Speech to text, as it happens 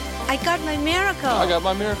I got my miracle. I got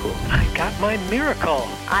my miracle. I got my miracle.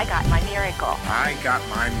 I got my miracle. I got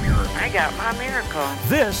my miracle. I got my miracle.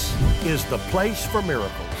 This is the place for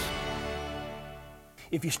miracles.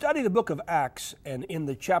 If you study the book of Acts, and in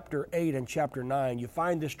the chapter 8 and chapter 9, you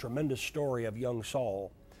find this tremendous story of young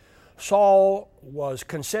Saul. Saul was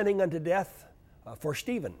consenting unto death for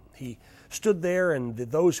Stephen. He stood there, and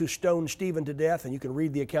those who stoned Stephen to death, and you can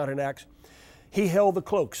read the account in Acts, he held the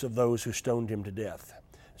cloaks of those who stoned him to death.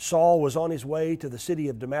 Saul was on his way to the city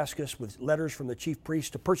of Damascus with letters from the chief priests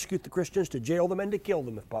to persecute the Christians, to jail them, and to kill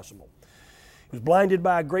them if possible. He was blinded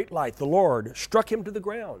by a great light. The Lord struck him to the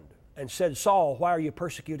ground and said, Saul, why are you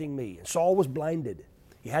persecuting me? And Saul was blinded.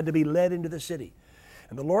 He had to be led into the city.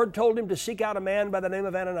 And the Lord told him to seek out a man by the name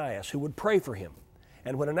of Ananias who would pray for him.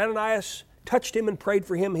 And when Ananias touched him and prayed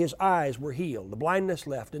for him, his eyes were healed, the blindness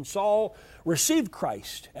left, and Saul received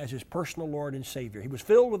Christ as his personal Lord and Savior. He was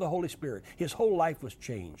filled with the Holy Spirit. His whole life was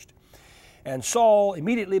changed. And Saul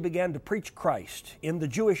immediately began to preach Christ in the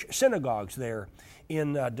Jewish synagogues there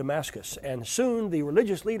in Damascus. And soon the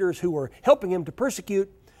religious leaders who were helping him to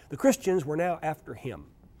persecute the Christians were now after him.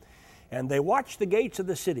 And they watched the gates of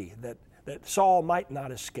the city that Saul might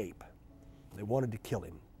not escape. They wanted to kill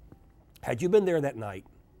him. Had you been there that night,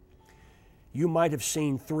 you might have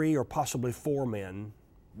seen 3 or possibly 4 men,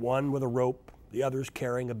 one with a rope, the others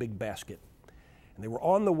carrying a big basket. And they were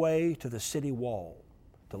on the way to the city wall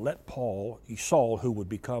to let Saul, who would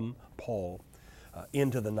become Paul,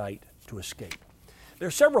 into the night to escape. There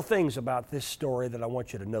are several things about this story that I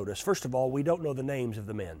want you to notice. First of all, we don't know the names of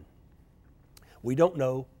the men. We don't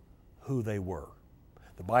know who they were.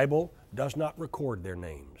 The Bible does not record their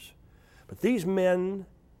names. But these men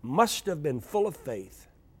must have been full of faith,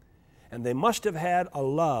 and they must have had a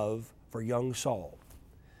love for young Saul.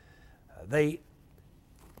 They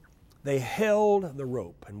held the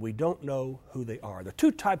rope, and we don't know who they are. There are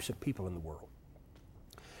 2 types of people in the world.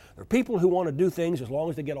 There are people who want to do things as long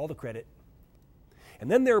as they get all the credit.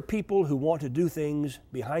 And then there are people who want to do things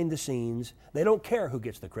behind the scenes. They don't care who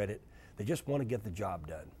gets the credit. They just want to get the job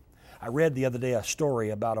done. I read the other day a story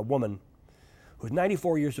about a woman who's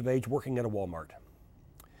 94 years of age working at a Walmart.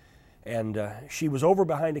 And she was over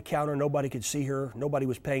behind a counter. Nobody could see her. Nobody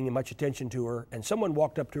was paying much attention to her. And someone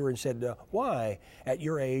walked up to her and said, why, at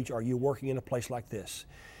your age, are you working in a place like this?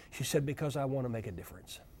 She said, because I want to make a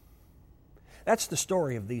difference. That's the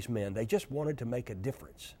story of these men. They just wanted to make a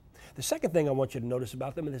difference. The second thing I want you to notice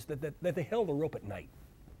about them is that they held the rope at night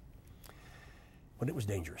when it was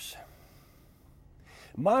dangerous.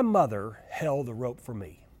 My mother held the rope for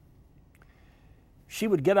me. She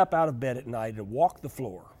would get up out of bed at night and walk the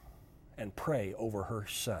floor and pray over her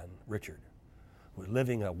son, Richard, who was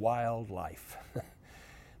living a wild life.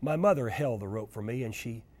 My mother held the rope for me, and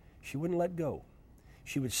she wouldn't let go.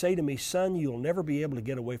 She would say to me, son, you'll never be able to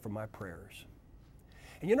get away from my prayers.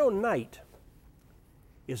 And you know, night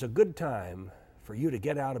is a good time for you to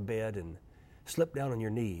get out of bed and slip down on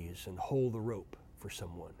your knees and hold the rope for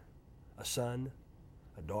someone, a son,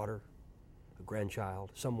 a daughter, a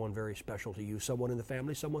grandchild, someone very special to you, someone in the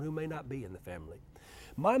family, someone who may not be in the family.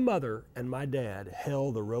 My mother and my dad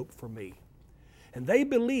held the rope for me, and they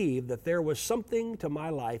believed that there was something to my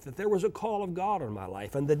life, that there was a call of God on my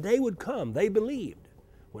life, and the day would come, they believed,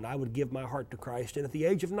 when I would give my heart to Christ. And at the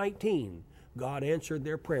age of 19, God answered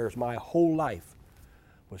their prayers. My whole life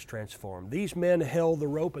was transformed. These men held the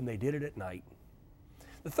rope, and they did it at night.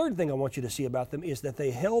 The third thing I want you to see about them is that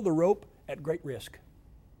they held the rope at great risk.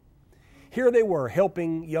 Here they were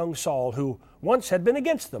helping young Saul, who once had been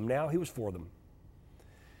against them. Now he was for them.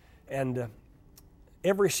 And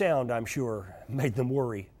every sound, I'm sure, made them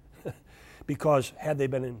worry because had they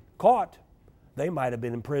been caught, they might have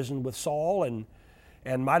been imprisoned with Saul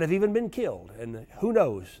and might have even been killed. And who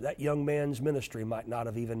knows, that young man's ministry might not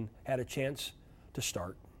have even had a chance to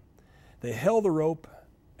start. They held the rope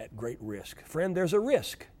at great risk. Friend, there's a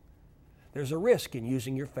risk. There's a risk in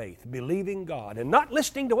using your faith, believing God, and not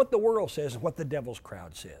listening to what the world says and what the devil's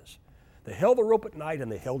crowd says. They held the rope at night, and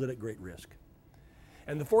they held it at great risk.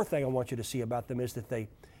 And the fourth thing I want you to see about them is that they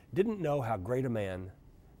didn't know how great a man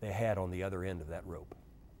they had on the other end of that rope.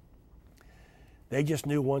 They just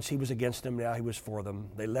knew once he was against them, now he was for them.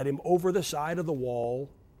 They led him over the side of the wall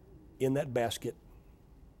in that basket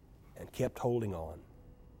and kept holding on.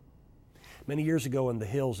 Many years ago in the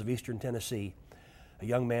hills of eastern Tennessee, a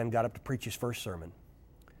young man got up to preach his first sermon.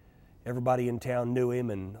 Everybody in town knew him,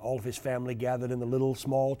 and all of his family gathered in the little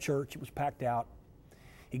small church. It was packed out.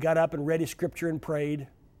 He got up and read his scripture and prayed.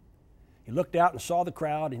 He looked out and saw the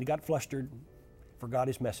crowd, and he got flustered, forgot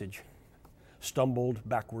his message, stumbled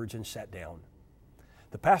backwards and sat down.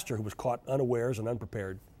 The pastor, who was caught unawares and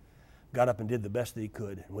unprepared, got up and did the best that he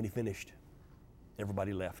could. And when he finished,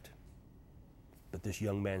 everybody left. But this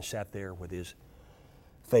young man sat there with his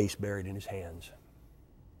face buried in his hands.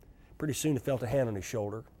 Pretty soon he felt a hand on his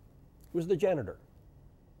shoulder. It was the janitor.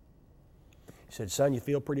 He said, "Son, you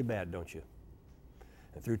feel pretty bad, don't you?"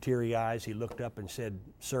 And through teary eyes, he looked up and said,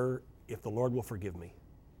 "Sir, if the Lord will forgive me,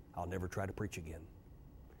 I'll never try to preach again."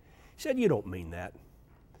 He said, "You don't mean that.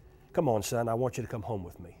 Come on, son, I want you to come home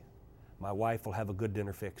with me. My wife will have a good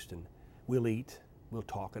dinner fixed, and we'll eat, we'll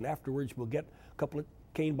talk, and afterwards we'll get a couple of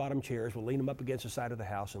cane-bottom chairs, we'll lean them up against the side of the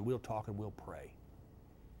house, and we'll talk and we'll pray.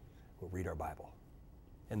 We'll read our Bible."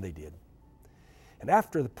 And they did. And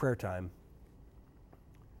after the prayer time,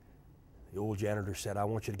 the old janitor said, "I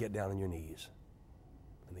want you to get down on your knees."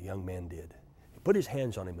 And the young man did. He put his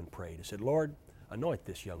hands on him and prayed. He said, "Lord, anoint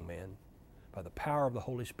this young man by the power of the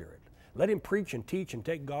Holy Spirit. Let him preach and teach and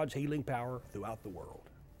take God's healing power throughout the world."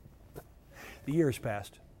 The years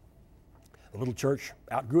passed. The little church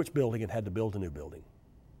outgrew its building and had to build a new building.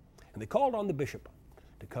 And they called on the bishop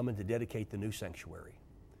to come and to dedicate the new sanctuary.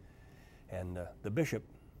 And the bishop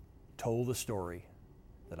told the story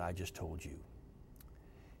that I just told you.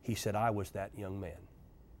 He said, "I was that young man."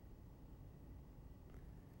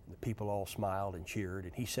 And the people all smiled and cheered.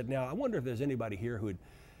 And he said, "Now, I wonder if there's anybody here who would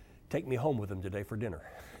take me home with him today for dinner."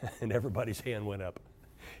 And everybody's hand went up.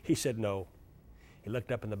 He said no. He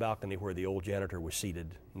looked up in the balcony where the old janitor was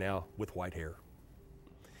seated, now with white hair.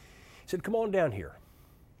 He said, "Come on down here.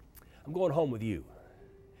 I'm going home with you,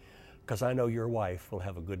 because I know your wife will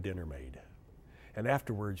have a good dinner made. And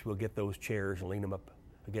afterwards, we'll get those chairs and lean them up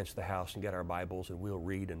against the house and get our Bibles, and we'll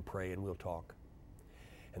read and pray and we'll talk.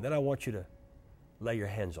 And then I want you to lay your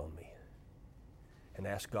hands on me and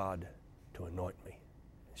ask God to anoint me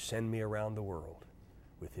and send me around the world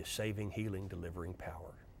with His saving, healing, delivering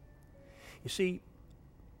power." You see,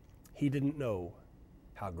 he didn't know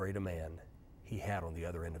how great a man he had on the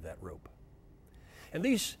other end of that rope. And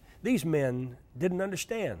these men didn't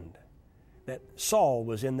understand that Saul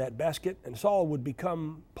was in that basket, and Saul would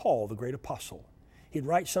become Paul, the great apostle. He'd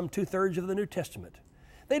write some 2/3 of the New Testament.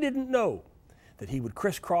 They didn't know that he would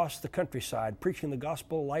crisscross the countryside, preaching the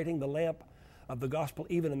gospel, lighting the lamp of the gospel,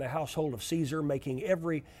 even in the household of Caesar, making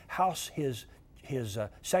every house his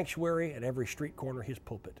sanctuary and every street corner his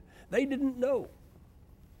pulpit. They didn't know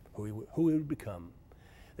who he would become.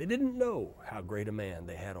 They didn't know how great a man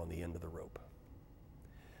they had on the end of the rope.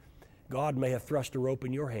 God may have thrust a rope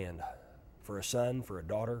in your hand for a son, for a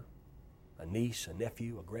daughter, a niece, a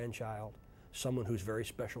nephew, a grandchild, someone who's very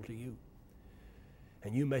special to you.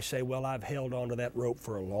 And you may say, "Well, I've held onto that rope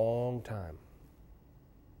for a long time,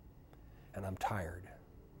 and I'm tired,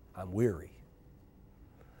 I'm weary,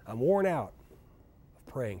 I'm worn out of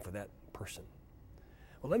praying for that person."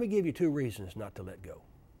 Well, let me give you 2 reasons not to let go.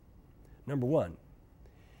 Number 1,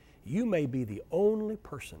 you may be the only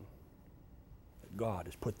person that God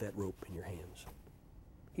has put that rope in your hands.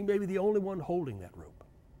 He may be the only one holding that rope.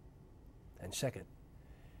 And second,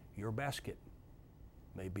 your basket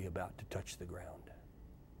may be about to touch the ground.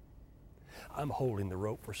 I'm holding the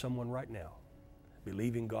rope for someone right now,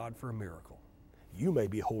 believing God for a miracle. You may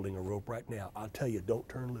be holding a rope right now. I'll tell you, don't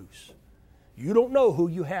turn loose. You don't know who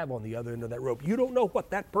you have on the other end of that rope. You don't know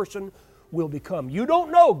what that person will become. You don't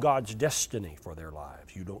know God's destiny for their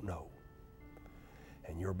lives. You don't know.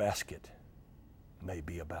 And your basket may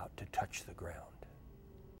be about to touch the ground.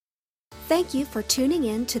 Thank you for tuning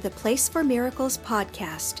in to the Place for Miracles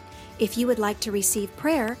podcast. If you would like to receive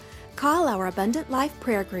prayer, call our Abundant Life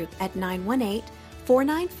Prayer Group at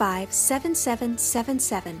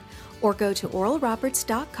 918-495-7777 or go to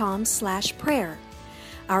oralroberts.com/prayer.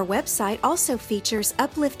 Our website also features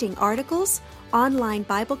uplifting articles, online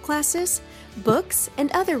Bible classes, books, and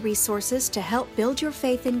other resources to help build your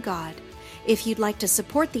faith in God. If you'd like to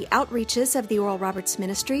support the outreaches of the Oral Roberts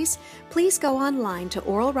Ministries, please go online to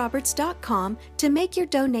oralroberts.com to make your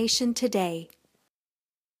donation today.